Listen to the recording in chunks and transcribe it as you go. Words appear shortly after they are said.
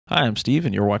Hi, I'm Steve,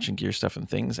 and you're watching Gear Stuff and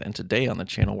Things, and today on the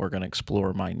channel we're going to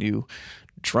explore my new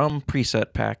drum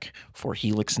preset pack for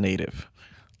Helix Native.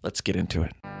 Let's get into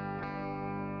it.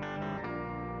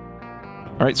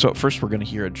 Alright, so at first we're going to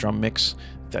hear a drum mix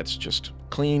that's just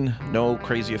clean, no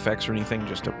crazy effects or anything,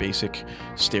 just a basic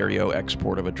stereo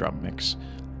export of a drum mix.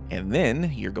 And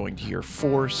then you're going to hear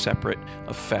 4 separate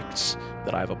effects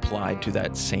that I've applied to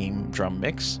that same drum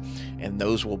mix, and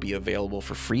those will be available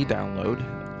for free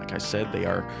download. Like I said, they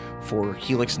are for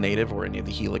Helix Native or any of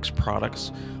the Helix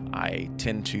products. I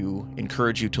tend to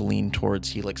encourage you to lean towards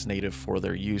Helix Native for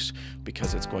their use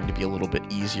because it's going to be a little bit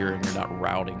easier and you're not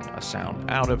routing a sound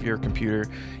out of your computer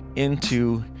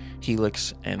into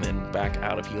Helix and then back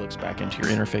out of Helix back into your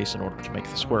interface in order to make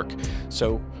this work.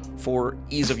 So for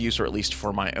ease of use, or at least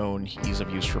for my own ease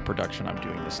of use for production, I'm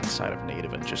doing this inside of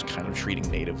Native and just kind of treating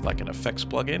Native like an effects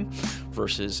plugin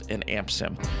versus an amp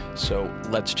sim. So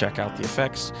let's check out the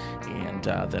effects and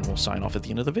then we'll sign off at the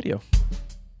end of the video.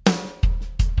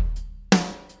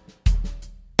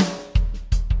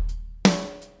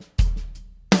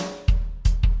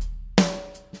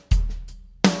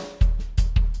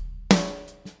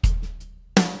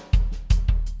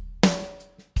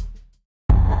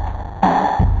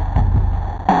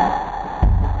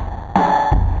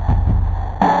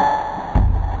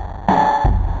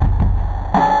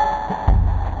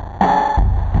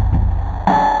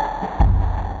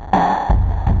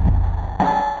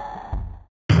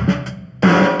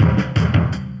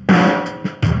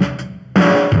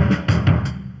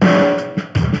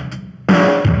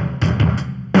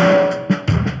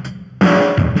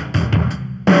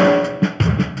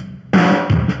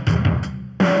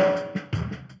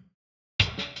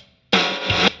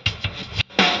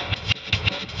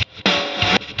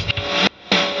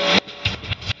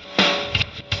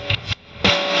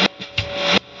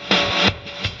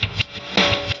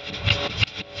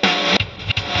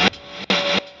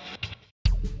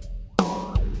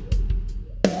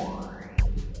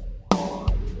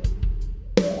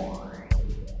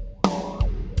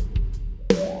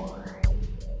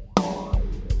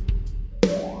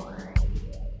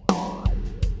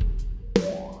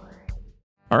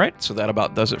 Alright, so that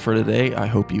about does it for today. I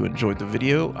hope you enjoyed the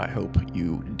video. I hope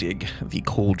you dig the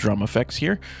cool drum effects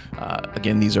here.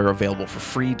 Again, these are available for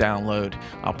free download.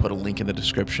 I'll put a link in the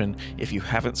description. If you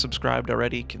haven't subscribed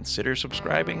already, consider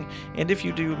subscribing. And if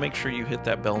you do, make sure you hit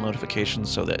that bell notification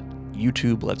so that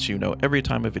YouTube lets you know every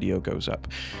time a video goes up.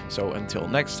 So until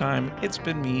next time, it's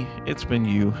been me, it's been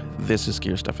you. This is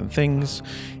Gear Stuff and Things,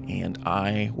 and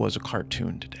I was a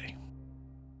cartoon today.